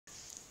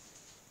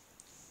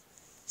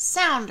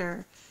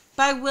Sounder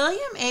by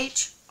William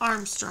H.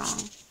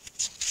 Armstrong.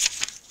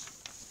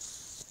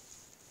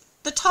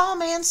 The tall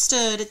man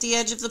stood at the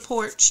edge of the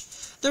porch.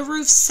 The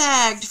roof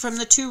sagged from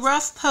the two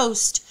rough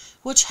posts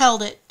which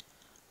held it,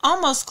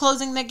 almost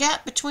closing the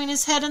gap between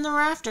his head and the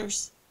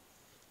rafters.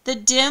 The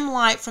dim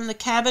light from the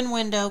cabin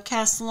window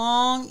cast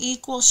long,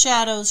 equal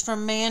shadows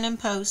from man and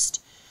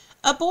post.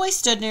 A boy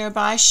stood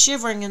nearby,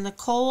 shivering in the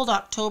cold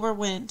October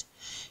wind.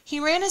 He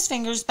ran his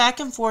fingers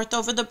back and forth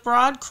over the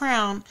broad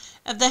crown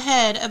of the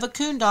head of a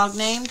coon dog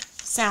named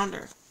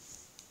Sounder.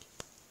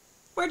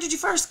 "Where did you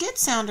first get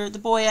Sounder?" the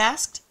boy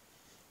asked.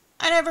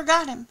 "I never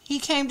got him. He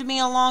came to me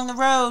along the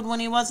road when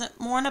he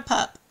wasn't more'n a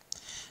pup."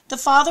 The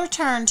father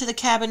turned to the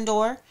cabin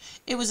door.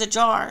 It was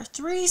ajar.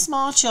 3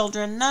 small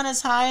children, none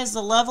as high as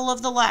the level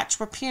of the latch,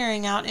 were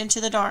peering out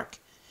into the dark.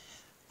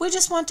 "We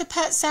just want to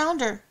pet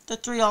Sounder," the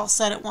 3 all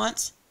said at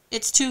once.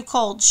 "It's too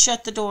cold.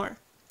 Shut the door."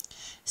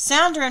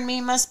 "Sounder and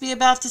me must be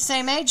about the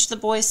same age," the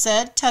boy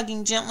said,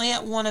 tugging gently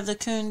at one of the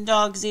coon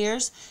dog's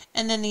ears,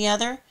 and then the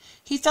other.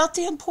 He felt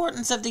the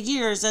importance of the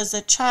years as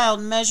a child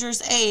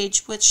measures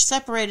age, which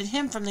separated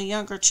him from the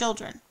younger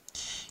children.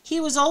 He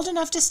was old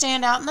enough to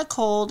stand out in the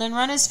cold and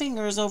run his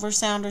fingers over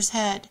Sounder's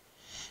head.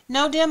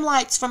 No dim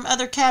lights from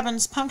other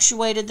cabins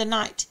punctuated the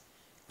night.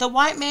 The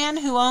white man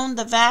who owned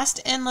the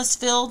vast endless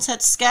fields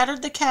had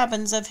scattered the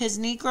cabins of his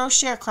Negro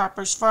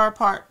sharecroppers far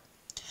apart,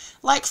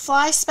 like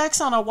fly specks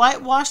on a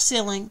whitewashed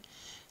ceiling.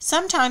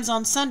 Sometimes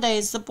on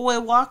Sundays the boy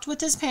walked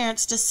with his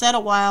parents to set a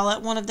while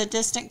at one of the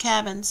distant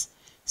cabins.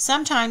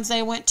 Sometimes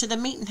they went to the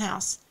meeting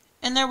house,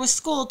 and there was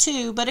school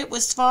too, but it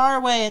was far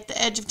away at the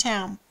edge of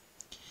town.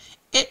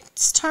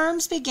 Its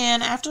terms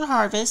began after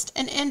harvest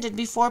and ended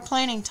before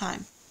planting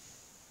time.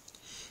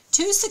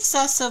 2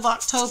 successive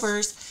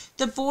Octobers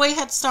the boy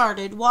had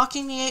started,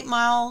 walking the 8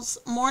 miles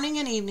morning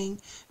and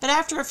evening, but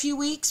after a few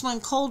weeks,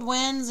 when cold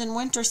winds and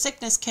winter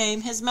sickness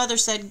came, his mother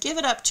said, "Give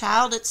it up,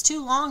 child, it's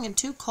too long and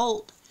too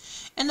cold."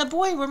 And the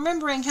boy,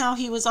 remembering how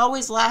he was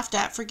always laughed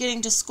at for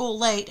getting to school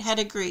late, had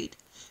agreed.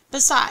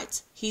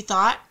 Besides, he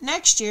thought,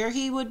 next year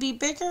he would be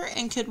bigger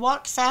and could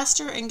walk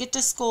faster and get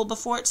to school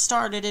before it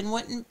started and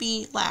wouldn't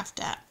be laughed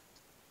at.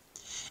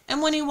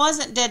 And when he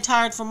wasn't dead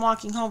tired from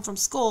walking home from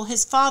school,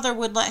 his father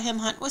would let him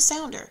hunt with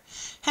Sounder.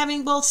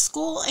 Having both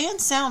school and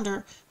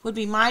Sounder would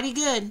be mighty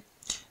good.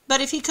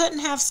 But if he couldn't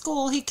have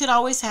school, he could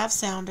always have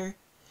Sounder.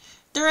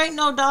 "There ain't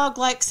no dog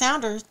like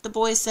Sounder," the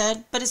boy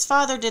said, but his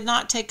father did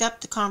not take up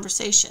the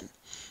conversation.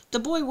 The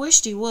boy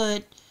wished he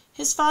would.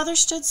 His father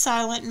stood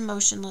silent and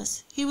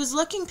motionless. He was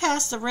looking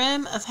past the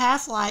rim of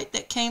half-light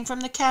that came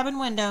from the cabin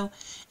window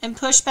and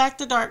pushed back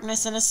the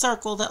darkness in a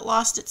circle that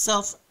lost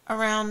itself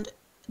around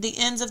the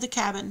ends of the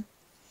cabin.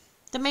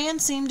 The man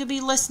seemed to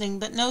be listening,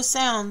 but no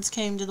sounds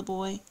came to the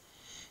boy.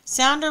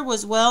 Sounder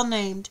was well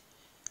named.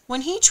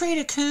 When he treed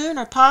a coon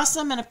or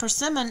possum in a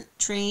persimmon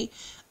tree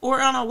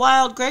or on a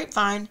wild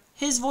grapevine,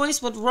 his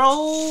voice would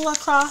roll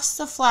across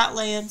the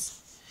flatlands.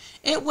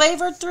 It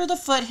wavered through the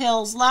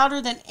foothills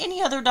louder than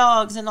any other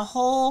dog's in the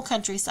whole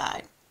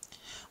countryside.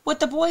 What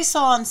the boy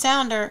saw in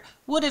Sounder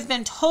would have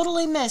been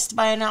totally missed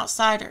by an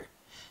outsider.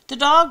 The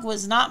dog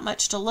was not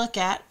much to look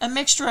at, a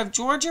mixture of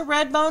Georgia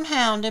Redbone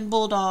hound and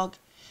bulldog.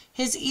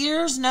 His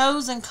ears,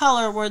 nose, and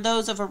color were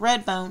those of a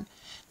Redbone.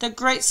 The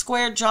great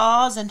square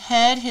jaws and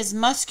head, his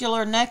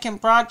muscular neck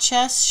and broad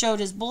chest showed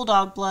his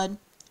bulldog blood.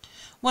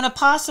 When a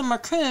possum or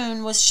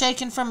coon was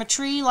shaken from a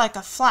tree like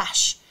a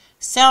flash,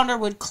 Sounder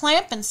would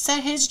clamp and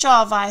set his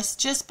jaw vise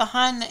just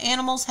behind the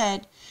animal's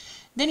head.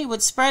 Then he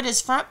would spread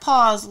his front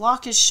paws,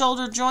 lock his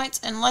shoulder joints,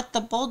 and let the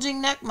bulging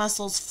neck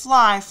muscles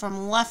fly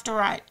from left to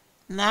right.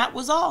 And that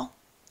was all.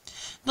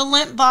 The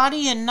limp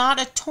body and not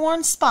a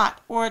torn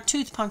spot or a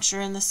tooth puncture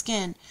in the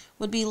skin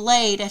would be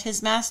laid at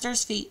his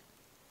master's feet.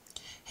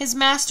 His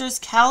master's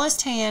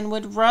calloused hand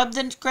would rub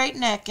the great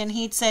neck, and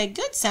he'd say,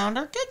 "Good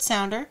Sounder, good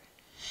Sounder."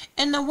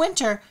 In the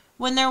winter,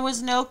 when there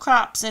was no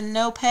crops and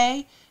no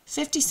pay,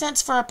 50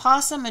 cents for a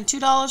possum and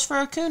 $2 for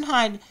a coon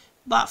hide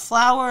bought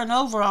flour and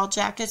overall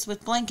jackets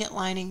with blanket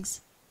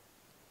linings.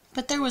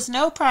 But there was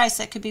no price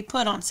that could be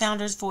put on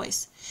Sounder's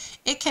voice.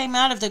 It came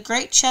out of the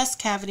great chest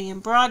cavity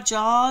and broad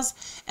jaws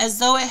as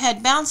though it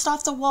had bounced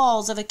off the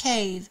walls of a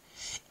cave.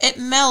 It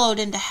mellowed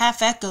into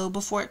half-echo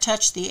before it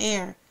touched the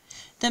air.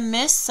 The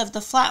mists of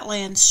the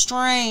flatlands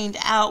strained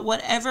out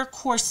whatever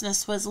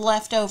coarseness was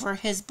left over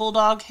his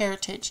bulldog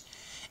heritage,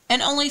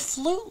 and only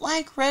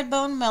flute-like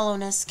Redbone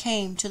mellowness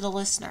came to the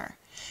listener.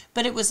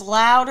 But it was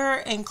louder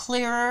and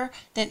clearer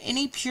than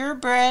any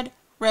purebred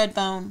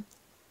Redbone.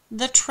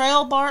 The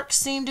trail bark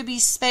seemed to be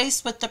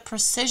spaced with the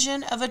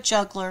precision of a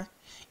juggler.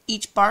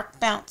 Each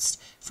bark bounced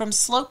from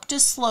slope to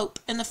slope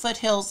in the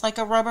foothills like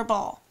a rubber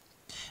ball.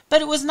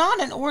 But it was not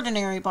an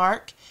ordinary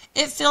bark.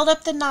 It filled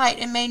up the night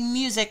and made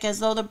music as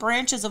though the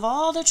branches of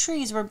all the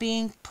trees were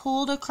being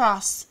pulled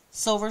across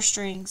silver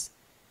strings.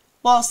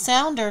 While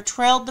Sounder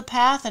trailed the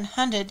path and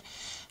hunted,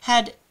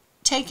 had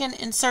taken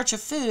in search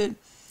of food,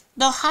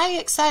 the high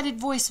excited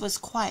voice was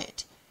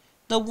quiet.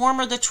 The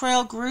warmer the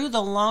trail grew,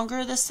 the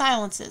longer the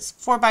silences,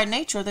 for by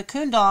nature the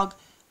coon dog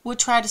would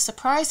try to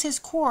surprise his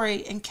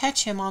quarry and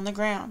catch him on the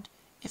ground,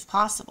 if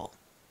possible.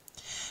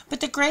 But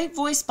the great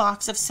voice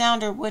box of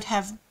Sounder would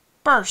have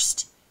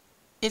burst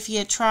if he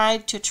had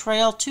tried to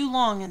trail too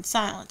long in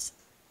silence.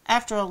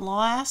 After a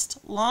last,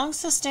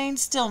 long-sustained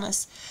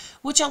stillness,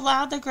 which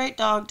allowed the great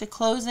dog to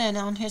close in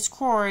on his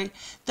quarry,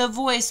 the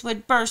voice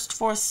would burst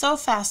forth so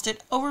fast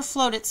it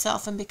overflowed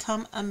itself and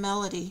become a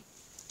melody.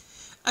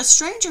 A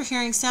stranger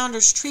hearing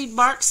Sounder's treed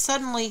bark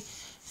suddenly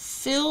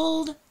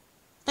filled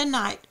the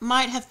night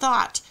might have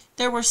thought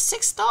there were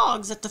 6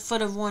 dogs at the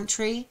foot of one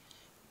tree,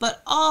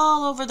 but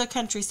all over the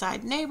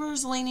countryside,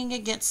 neighbors leaning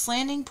against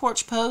slanting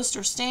porch posts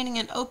or standing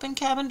in open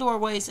cabin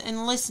doorways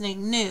and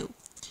listening knew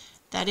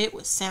that it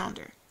was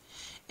Sounder.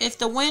 "If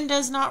the wind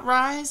does not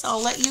rise,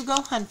 I'll let you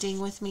go hunting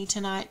with me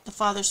tonight," the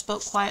father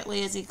spoke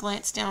quietly as he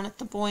glanced down at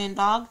the boy and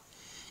dog.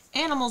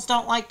 "Animals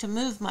don't like to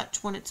move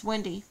much when it's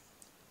windy."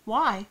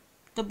 "Why?"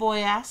 the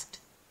boy asked.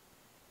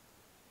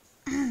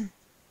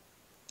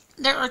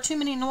 "There are too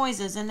many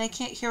noises, and they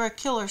can't hear a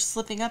killer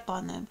slipping up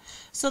on them,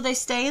 so they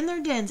stay in their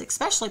dens,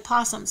 especially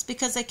possums,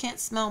 because they can't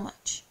smell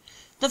much."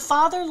 The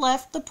father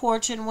left the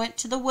porch and went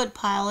to the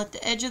woodpile at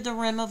the edge of the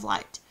rim of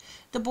light.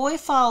 The boy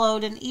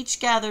followed, and each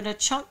gathered a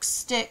chunk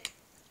stick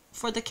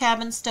for the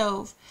cabin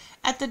stove.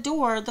 At the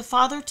door, the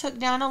father took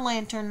down a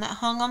lantern that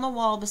hung on the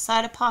wall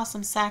beside a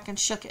possum sack and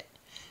shook it.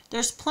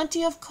 "There's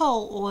plenty of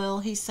coal oil,"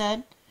 he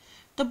said.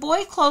 The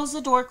boy closed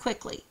the door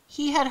quickly.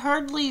 He had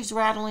heard leaves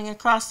rattling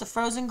across the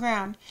frozen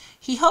ground.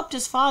 He hoped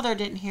his father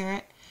didn't hear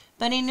it,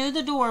 but he knew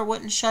the door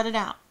wouldn't shut it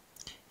out.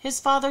 His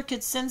father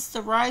could sense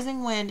the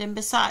rising wind, and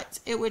besides,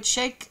 it would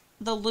shake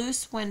the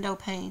loose window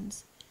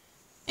panes.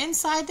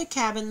 Inside the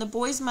cabin, the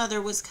boy's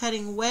mother was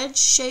cutting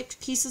wedge-shaped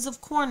pieces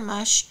of corn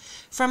mush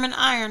from an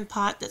iron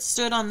pot that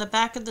stood on the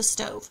back of the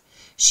stove.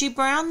 She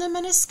browned them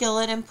in a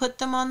skillet and put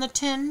them on the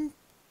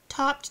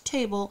tin-topped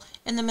table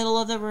in the middle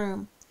of the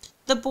room.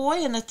 The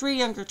boy and the 3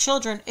 younger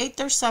children ate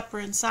their supper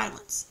in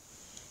silence.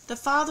 The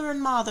father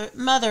and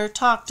mother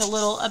talked a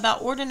little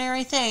about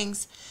ordinary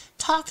things,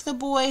 talk the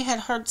boy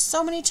had heard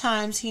so many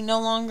times he no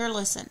longer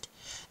listened.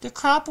 The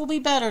crop will be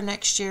better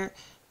next year.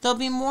 There'll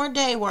be more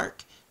day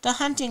work. The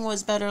hunting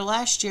was better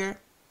last year.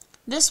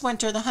 This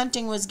winter the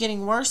hunting was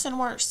getting worse and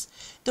worse.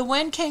 The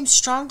wind came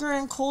stronger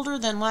and colder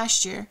than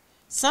last year.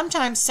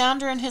 Sometimes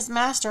Sounder and his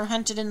master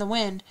hunted in the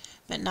wind,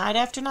 but night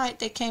after night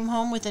they came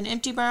home with an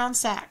empty brown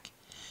sack.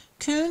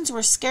 Coons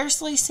were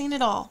scarcely seen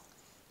at all.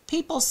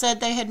 People said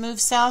they had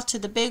moved south to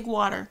the big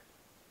water.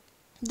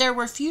 There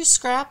were few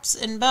scraps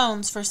and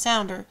bones for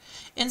Sounder.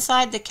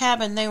 Inside the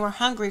cabin they were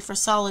hungry for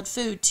solid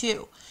food,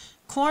 too.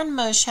 Corn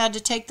mush had to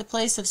take the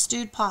place of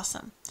stewed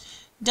possum,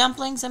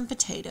 dumplings and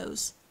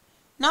potatoes.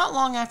 Not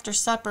long after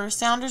supper,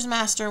 Sounder's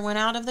master went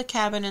out of the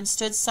cabin and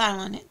stood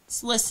silent,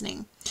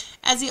 listening,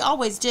 as he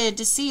always did,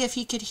 to see if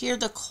he could hear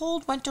the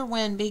cold winter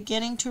wind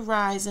beginning to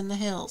rise in the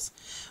hills.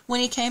 When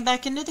he came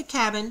back into the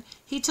cabin,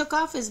 he took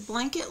off his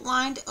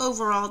blanket-lined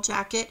overall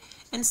jacket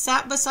and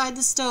sat beside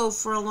the stove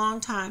for a long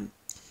time.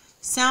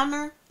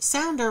 Sounder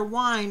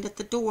whined at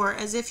the door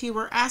as if he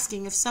were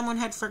asking if someone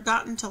had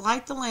forgotten to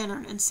light the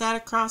lantern, and sat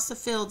across the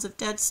fields of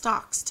dead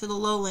stalks to the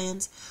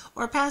lowlands,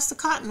 or past the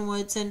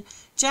cottonwoods and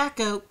jack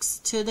oaks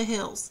to the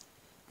hills.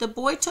 The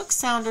boy took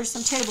Sounder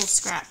some table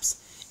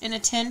scraps in a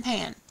tin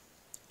pan.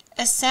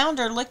 As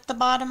Sounder licked the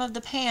bottom of the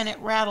pan, it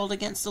rattled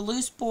against the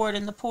loose board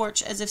in the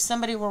porch as if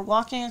somebody were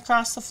walking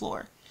across the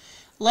floor.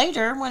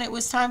 Later, when it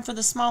was time for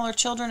the smaller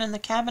children in the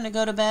cabin to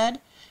go to bed,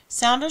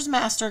 Sounder's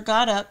master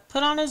got up,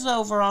 put on his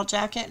overall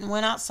jacket, and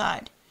went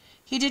outside.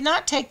 He did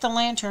not take the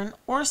lantern,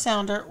 or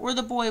Sounder, or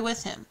the boy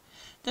with him.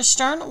 The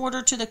stern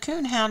order to the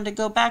coonhound to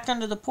go back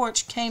under the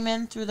porch came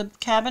in through the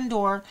cabin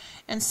door,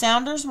 and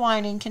Sounder's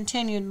whining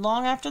continued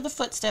long after the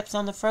footsteps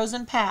on the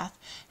frozen path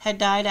had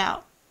died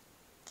out.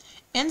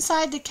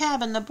 Inside the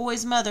cabin, the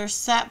boy's mother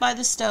sat by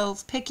the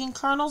stove, picking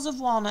kernels of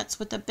walnuts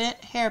with a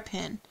bent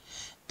hairpin.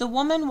 The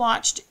woman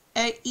watched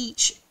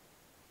each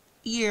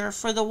year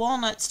for the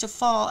walnuts to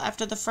fall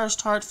after the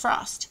first hard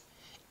frost.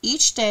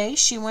 Each day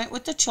she went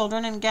with the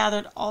children and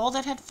gathered all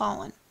that had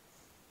fallen.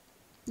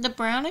 The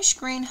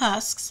brownish-green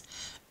husks,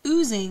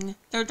 oozing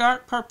their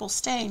dark purple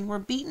stain, were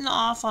beaten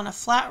off on a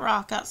flat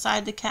rock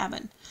outside the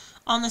cabin.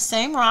 On the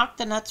same rock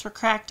the nuts were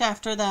cracked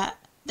after that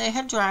they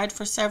had dried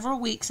for several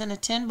weeks in a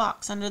tin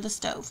box under the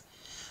stove.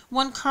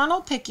 When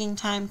kernel picking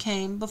time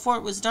came, before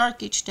it was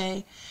dark each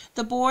day,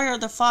 the boy or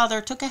the father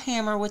took a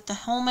hammer with the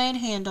homemade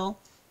handle,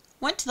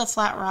 went to the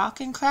flat rock,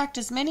 and cracked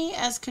as many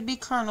as could be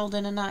kerneled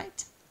in a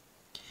night.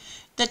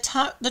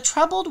 The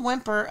troubled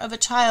whimper of a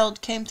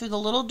child came through the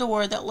little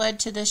door that led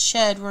to this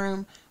shed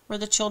room where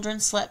the children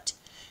slept.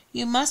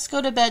 "You must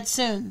go to bed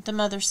soon," the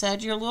mother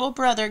said. "Your little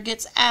brother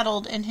gets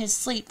addled in his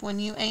sleep when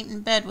you ain't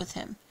in bed with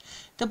him."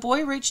 The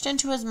boy reached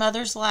into his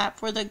mother's lap,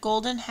 where the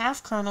golden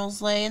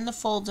half-kernels lay in the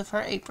folds of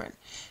her apron.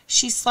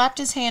 She slapped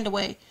his hand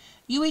away.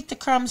 "You eat the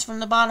crumbs from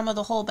the bottom of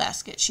the whole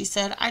basket," she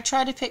said. "I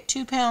try to pick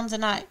 2 pounds a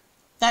night.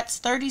 That's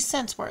 30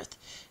 cents worth.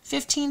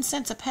 15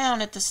 cents a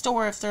pound at the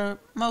store if they're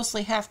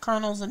mostly half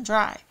kernels and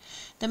dry.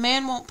 The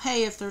man won't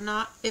pay if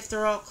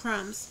they're all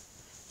crumbs."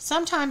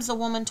 Sometimes the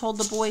woman told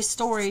the boy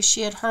stories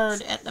she had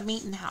heard at the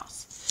meeting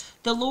house.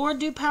 "The Lord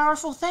do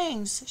powerful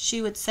things,"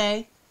 she would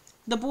say.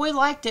 The boy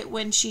liked it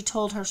when she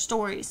told her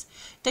stories.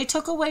 They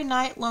took away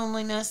night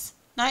loneliness.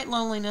 Night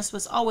loneliness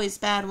was always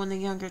bad when the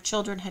younger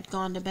children had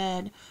gone to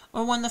bed,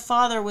 or when the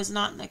father was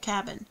not in the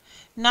cabin.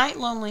 Night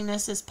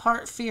loneliness is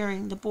part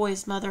fearing, the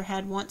boy's mother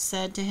had once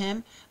said to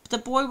him, but the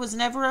boy was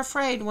never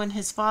afraid when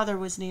his father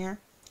was near.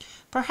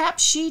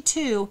 Perhaps she,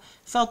 too,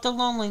 felt the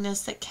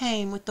loneliness that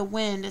came with the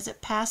wind as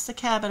it passed the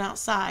cabin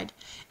outside,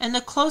 and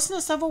the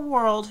closeness of a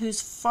world whose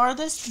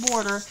farthest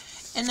border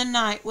in the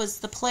night was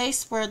the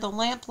place where the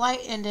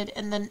lamplight ended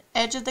and the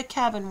edge of the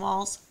cabin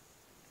walls.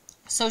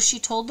 So she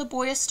told the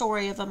boy a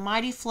story of a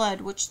mighty flood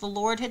which the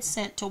Lord had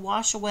sent to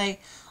wash away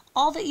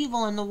all the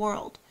evil in the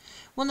world.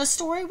 When the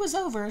story was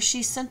over,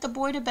 she sent the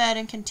boy to bed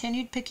and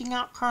continued picking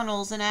out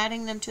kernels and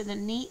adding them to the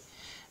neat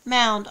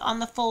mound on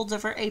the folds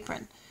of her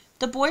apron.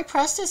 The boy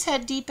pressed his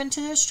head deep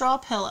into the straw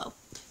pillow.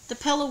 The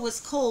pillow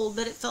was cold,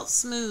 but it felt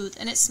smooth,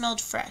 and it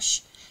smelled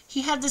fresh.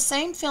 He had the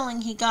same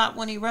feeling he got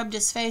when he rubbed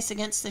his face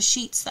against the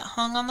sheets that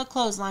hung on the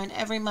clothesline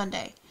every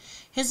Monday.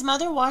 His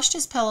mother washed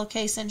his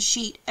pillowcase and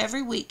sheet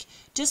every week,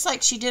 just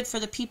like she did for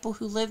the people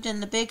who lived in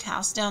the big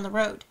house down the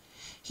road.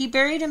 He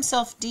buried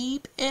himself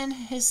deep in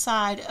his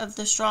side of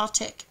the straw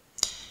tick.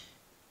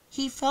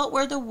 He felt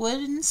where the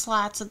wooden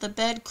slats of the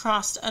bed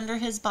crossed under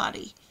his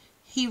body.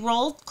 He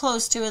rolled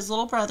close to his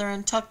little brother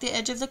and tucked the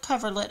edge of the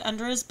coverlet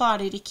under his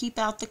body to keep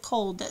out the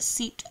cold that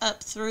seeped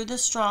up through the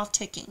straw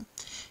ticking.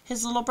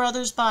 His little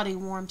brother's body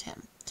warmed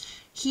him.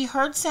 He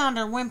heard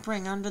Sounder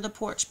whimpering under the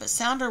porch, but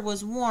Sounder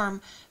was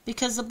warm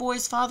because the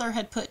boy's father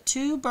had put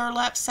 2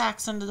 burlap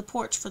sacks under the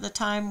porch for the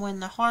time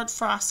when the hard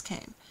frost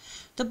came.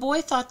 The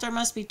boy thought there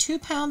must be 2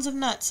 pounds of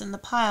nuts in the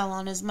pile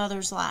on his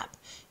mother's lap.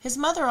 His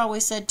mother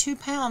always said 2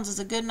 pounds is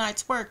a good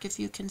night's work if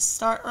you can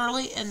start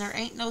early and there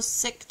ain't no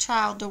sick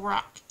child to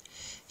rock.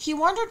 He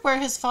wondered where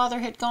his father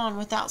had gone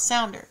without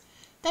Sounder.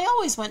 They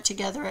always went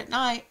together at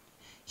night.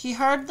 He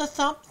heard the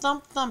thump,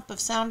 thump, thump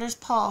of Sounder's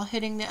paw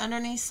hitting the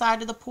underneath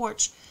side of the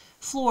porch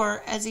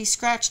floor as he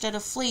scratched at a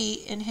flea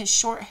in his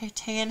short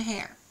tan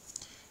hair.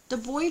 The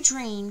boy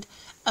dreamed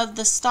of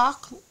the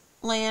stock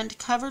land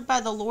covered by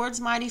the Lord's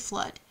mighty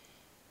flood.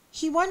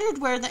 He wondered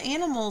where the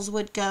animals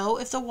would go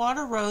if the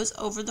water rose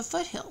over the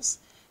foothills.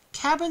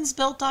 Cabins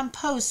built on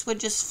posts would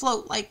just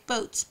float like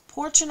boats,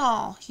 porch and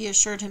all, he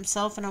assured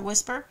himself in a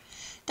whisper.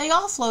 They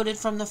all floated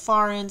from the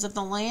far ends of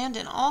the land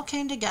and all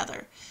came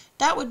together.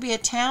 That would be a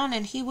town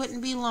and he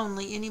wouldn't be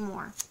lonely any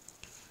more.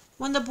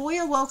 When the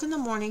boy awoke in the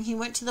morning, he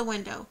went to the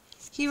window.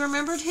 He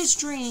remembered his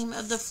dream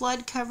of the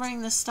flood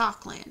covering the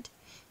stock land.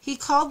 He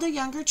called the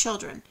younger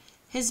children.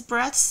 His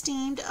breath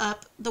steamed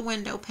up the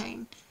window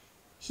pane.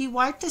 He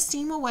wiped the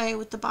steam away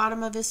with the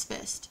bottom of his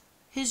fist.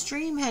 His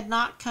dream had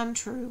not come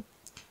true.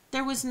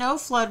 There was no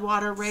flood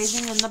water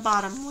raising in the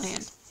bottom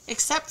land,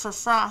 except for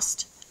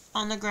frost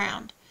on the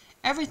ground.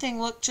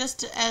 Everything looked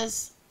just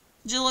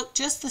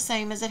the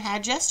same as it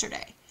had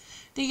yesterday.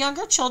 The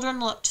younger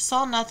children looked,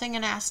 saw nothing,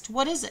 and asked,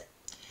 "What is it?"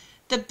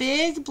 The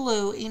big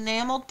blue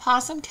enameled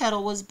possum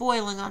kettle was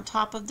boiling on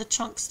top of the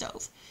chunk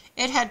stove.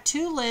 It had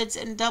 2 lids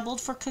and doubled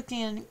for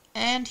cooking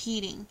and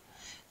heating.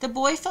 The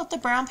boy felt the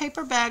brown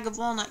paper bag of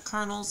walnut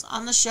kernels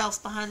on the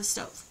shelf behind the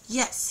stove.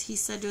 "Yes," he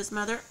said to his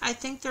mother, "I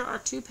think there are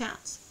 2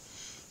 pounds."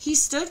 He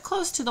stood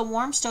close to the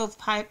warm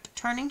stovepipe,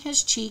 turning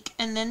his cheek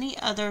and then the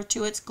other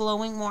to its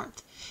glowing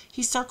warmth.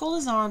 He circled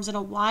his arms in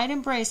a wide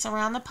embrace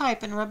around the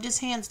pipe and rubbed his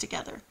hands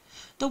together.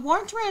 The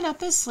warmth ran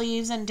up his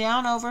sleeves and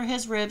down over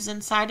his ribs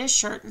inside his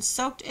shirt and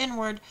soaked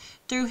inward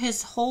through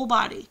his whole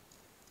body.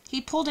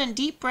 He pulled in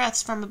deep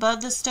breaths from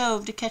above the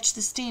stove to catch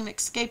the steam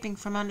escaping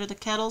from under the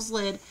kettle's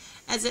lid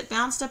as it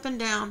bounced up and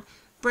down,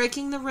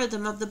 breaking the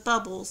rhythm of the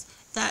bubbles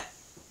that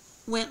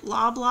went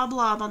lob, lob,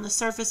 lob on the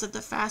surface of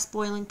the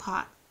fast-boiling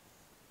pot.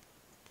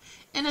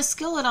 In a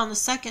skillet on the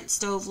second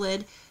stove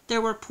lid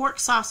there were pork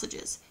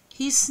sausages.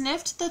 He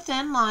sniffed the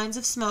thin lines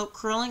of smoke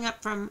curling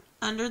up from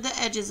under the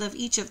edges of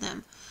each of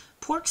them.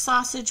 Pork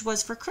sausage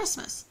was for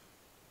Christmas.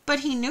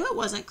 But he knew it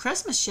wasn't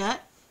Christmas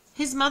yet.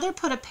 His mother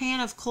put a pan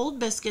of cold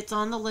biscuits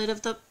on the lid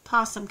of the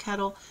possum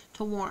kettle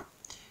to warm.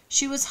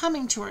 She was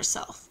humming to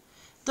herself.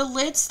 The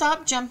lid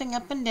stopped jumping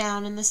up and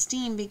down, and the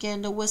steam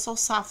began to whistle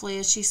softly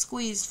as she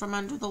squeezed from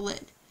under the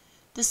lid.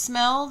 The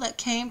smell that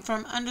came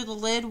from under the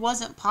lid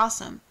wasn't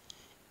possum.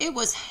 It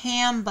was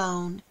ham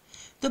bone.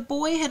 The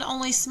boy had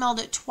only smelled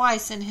it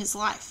twice in his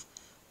life.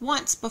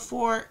 Once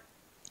before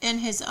in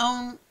his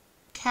own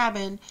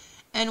cabin,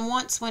 and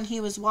once when he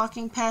was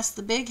walking past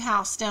the big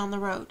house down the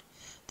road.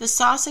 The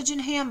sausage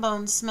and ham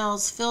bone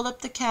smells filled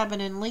up the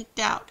cabin and leaked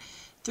out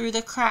through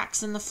the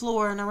cracks in the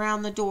floor and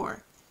around the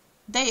door.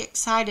 They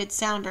excited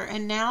Sounder,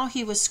 and now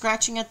he was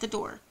scratching at the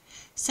door.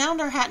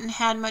 Sounder hadn't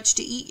had much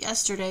to eat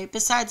yesterday,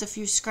 besides a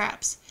few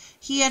scraps.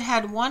 He had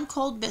had 1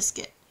 cold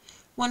biscuit.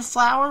 When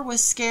flour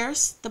was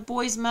scarce, the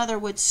boy's mother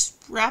would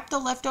wrap the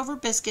leftover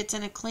biscuits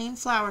in a clean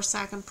flour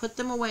sack and put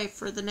them away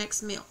for the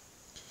next meal.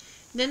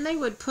 Then they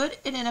would put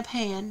it in a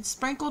pan,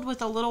 sprinkled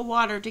with a little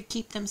water to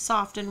keep them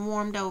soft and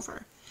warmed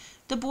over.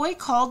 The boy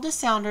called the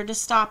sounder to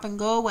stop and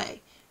go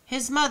away.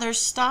 His mother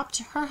stopped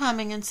her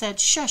humming and said,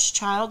 "Shush,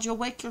 child, you'll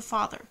wake your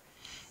father."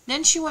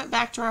 Then she went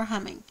back to her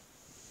humming.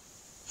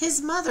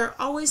 His mother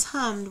always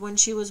hummed when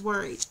she was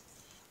worried.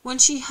 When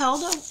she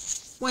held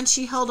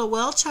a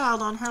well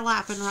child on her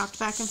lap and rocked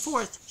back and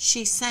forth,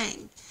 she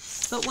sang.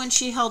 But when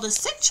she held a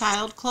sick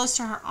child close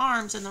to her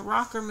arms and the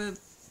rocker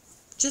moved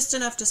just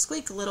enough to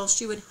squeak a little,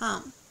 she would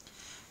hum.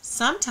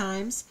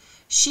 Sometimes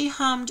she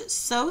hummed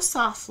so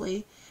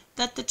softly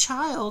that the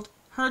child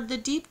heard the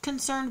deep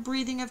concerned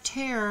breathing of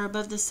terror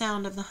above the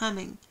sound of the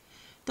humming.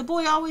 The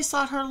boy always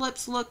thought her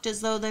lips looked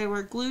as though they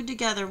were glued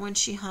together when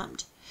she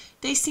hummed.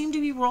 They seemed to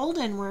be rolled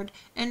inward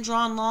and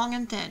drawn long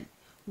and thin.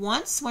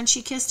 Once, when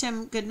she kissed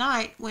him good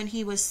night when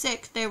he was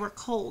sick, they were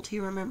cold, he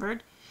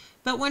remembered.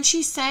 But when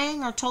she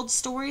sang or told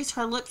stories,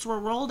 her lips were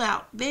rolled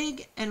out,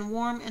 big and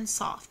warm and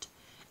soft.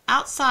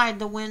 Outside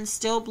the wind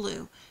still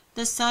blew.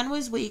 The sun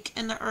was weak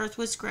and the earth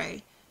was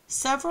gray.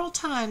 Several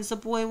times the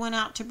boy went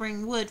out to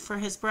bring wood for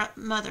his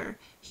mother.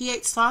 He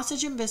ate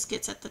sausage and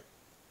biscuits at the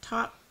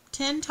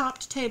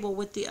tin-topped table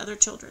with the other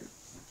children.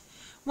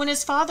 When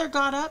his father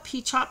got up,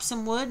 he chopped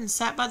some wood and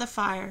sat by the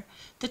fire.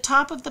 The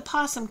top of the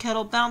possum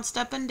kettle bounced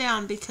up and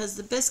down because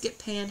the biscuit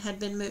pan had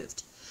been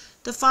moved.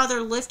 The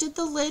father lifted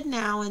the lid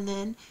now and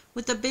then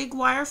with a big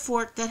wire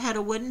fork that had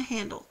a wooden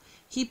handle.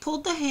 He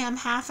pulled the ham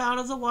half out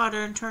of the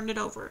water and turned it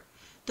over.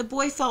 The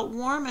boy felt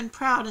warm and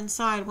proud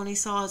inside when he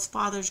saw his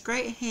father's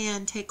great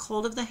hand take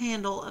hold of the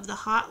handle of the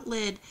hot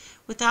lid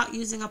without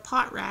using a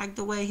pot rag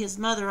the way his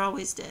mother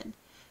always did.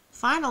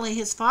 Finally,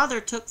 his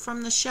father took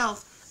from the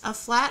shelf a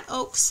flat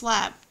oak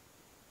slab,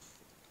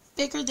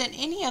 bigger than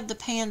any of the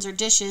pans or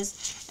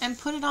dishes, and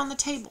put it on the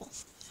table.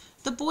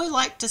 The boy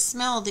liked to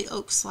smell the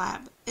oak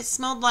slab. It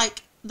smelled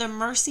like the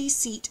Mercy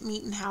Seat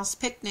meeting house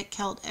picnic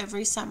held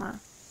every summer.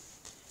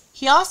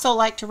 He also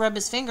liked to rub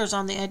his fingers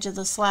on the edge of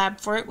the slab,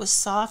 for it was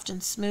soft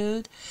and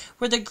smooth,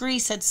 where the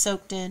grease had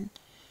soaked in.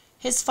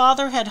 His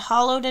father had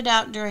hollowed it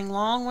out during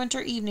long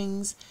winter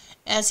evenings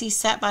as he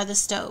sat by the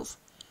stove.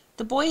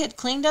 The boy had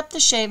cleaned up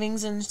the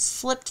shavings and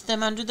slipped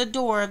them under the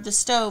door of the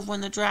stove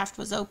when the draft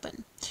was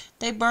open.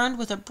 They burned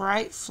with a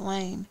bright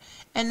flame,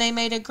 and they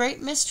made a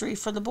great mystery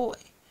for the boy.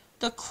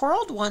 The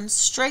curled ones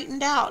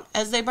straightened out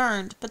as they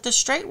burned, but the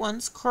straight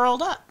ones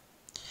curled up.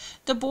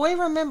 The boy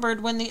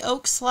remembered when the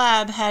oak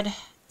slab had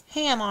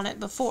ham on it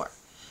before.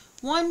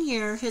 One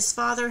year his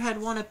father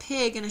had won a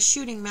pig in a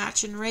shooting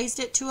match and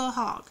raised it to a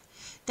hog.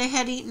 They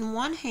had eaten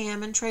one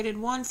ham and traded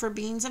one for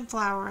beans and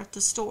flour at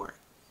the store.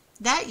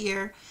 That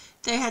year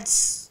they had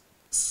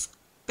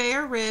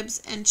spare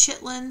ribs and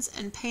chitlins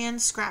and pan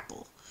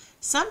scrapple.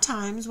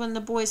 Sometimes, when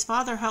the boy's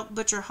father helped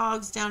butcher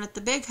hogs down at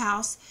the big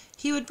house,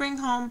 he would bring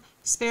home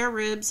spare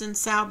ribs and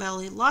sow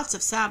belly, lots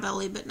of sow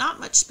belly, but not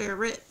much spare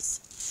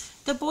ribs.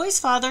 The boy's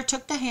father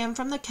took the ham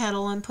from the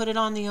kettle and put it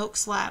on the oak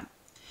slab.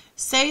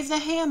 "Save the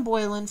ham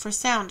boilin' for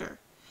Sounder,"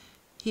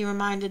 he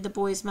reminded the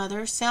boy's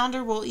mother.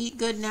 "Sounder will eat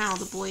good now,"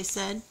 the boy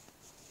said.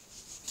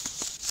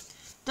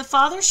 The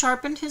father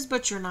sharpened his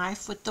butcher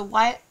knife with the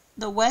wet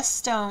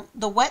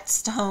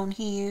stone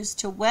he used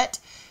to whet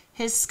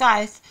his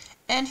scythe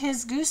and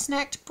his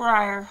goosenecked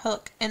briar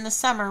hook in the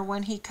summer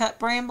when he cut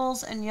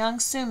brambles and young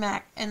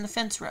sumac in the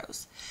fence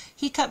rows.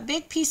 He cut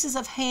big pieces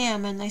of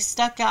ham and they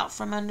stuck out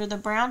from under the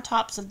brown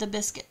tops of the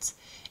biscuits.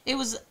 It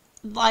was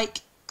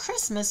like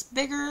Christmas,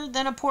 bigger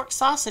than a pork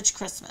sausage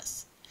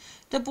Christmas.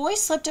 The boy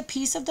slipped a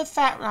piece of the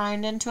fat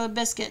rind into a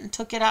biscuit and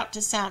took it out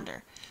to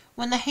Sounder.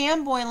 When the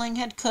ham boiling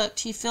had cooked,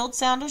 he filled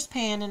Sounder's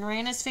pan and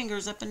ran his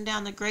fingers up and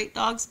down the great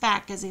dog's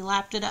back as he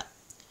lapped it up.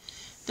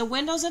 The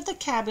windows of the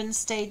cabin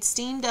stayed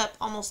steamed up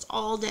almost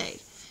all day.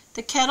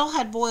 The kettle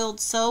had boiled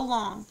so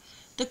long.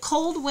 The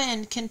cold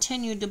wind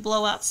continued to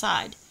blow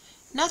outside.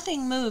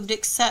 Nothing moved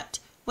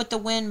except what the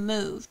wind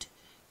moved.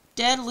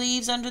 Dead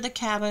leaves under the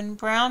cabin,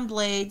 brown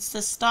blades,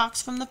 the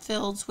stalks from the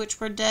fields which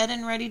were dead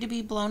and ready to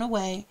be blown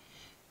away,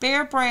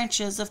 bare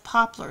branches of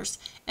poplars,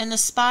 and the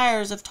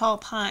spires of tall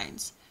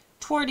pines.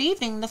 Toward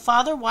evening the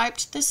father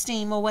wiped the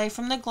steam away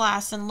from the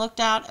glass and looked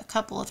out a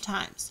couple of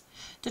times.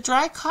 The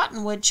dry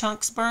cottonwood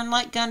chunks burned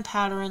like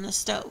gunpowder in the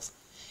stove.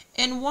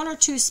 In one or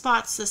two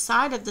spots the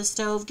side of the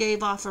stove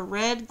gave off a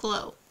red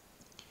glow.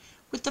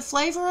 With the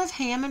flavor of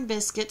ham and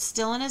biscuits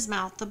still in his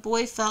mouth, the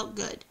boy felt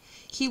good.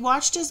 He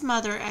watched his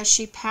mother as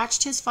she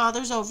patched his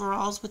father's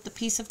overalls with a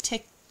piece of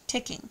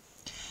ticking.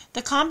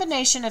 The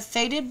combination of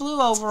faded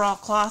blue overall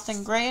cloth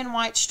and gray and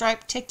white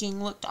striped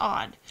ticking looked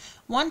odd.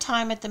 One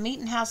time at the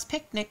meeting house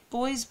picnic,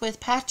 boys with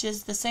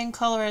patches the same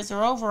color as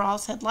their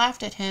overalls had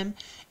laughed at him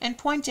and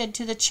pointed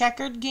to the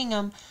checkered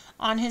gingham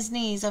on his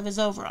knees of his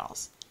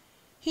overalls.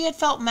 He had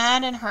felt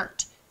mad and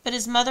hurt, but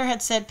his mother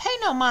had said, "Pay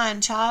no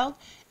mind, child,"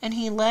 and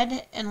he led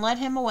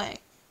him away.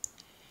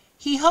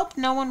 He hoped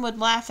no one would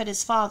laugh at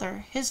his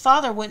father. His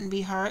father wouldn't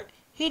be hurt.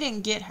 He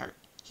didn't get hurt.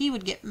 He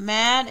would get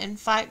mad and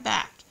fight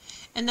back,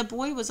 and the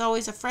boy was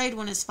always afraid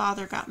when his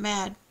father got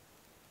mad.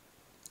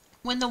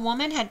 When the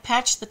woman had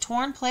patched the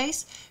torn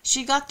place,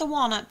 she got the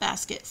walnut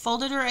basket,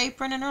 folded her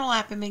apron in her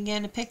lap, and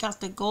began to pick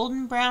out the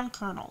golden brown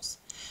kernels.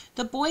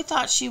 The boy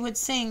thought she would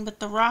sing,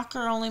 but the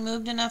rocker only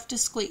moved enough to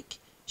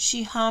squeak.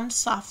 She hummed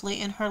softly,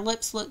 and her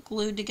lips looked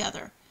glued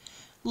together.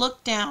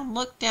 Look down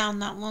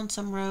that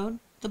lonesome road.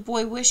 The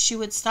boy wished she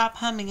would stop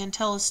humming and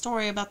tell a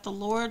story about the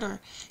Lord or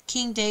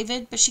King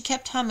David, but she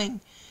kept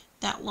humming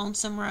that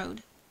lonesome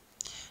road.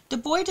 The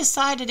boy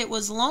decided it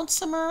was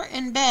lonesomer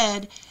in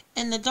bed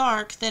in the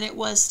dark than it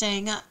was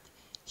staying up.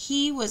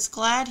 He was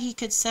glad he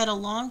could sit a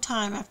long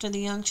time after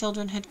the young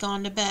children had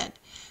gone to bed.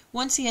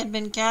 Once he had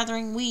been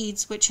gathering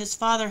weeds which his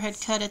father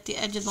had cut at the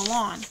edge of the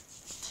lawn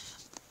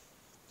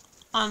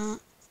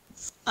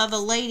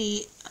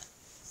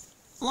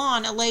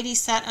a lady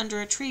sat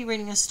under a tree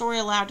reading a story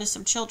aloud to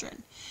some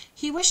children.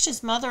 He wished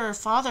his mother or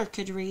father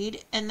could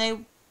read, and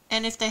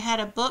if they had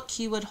a book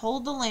he would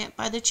hold the lamp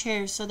by the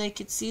chairs so they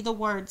could see the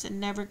words and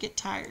never get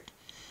tired.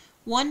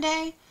 One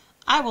day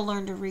I will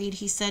learn to read,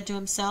 he said to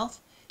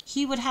himself.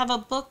 He would have a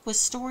book with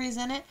stories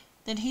in it,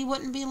 then he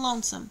wouldn't be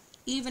lonesome,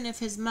 even if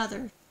his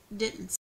mother didn't.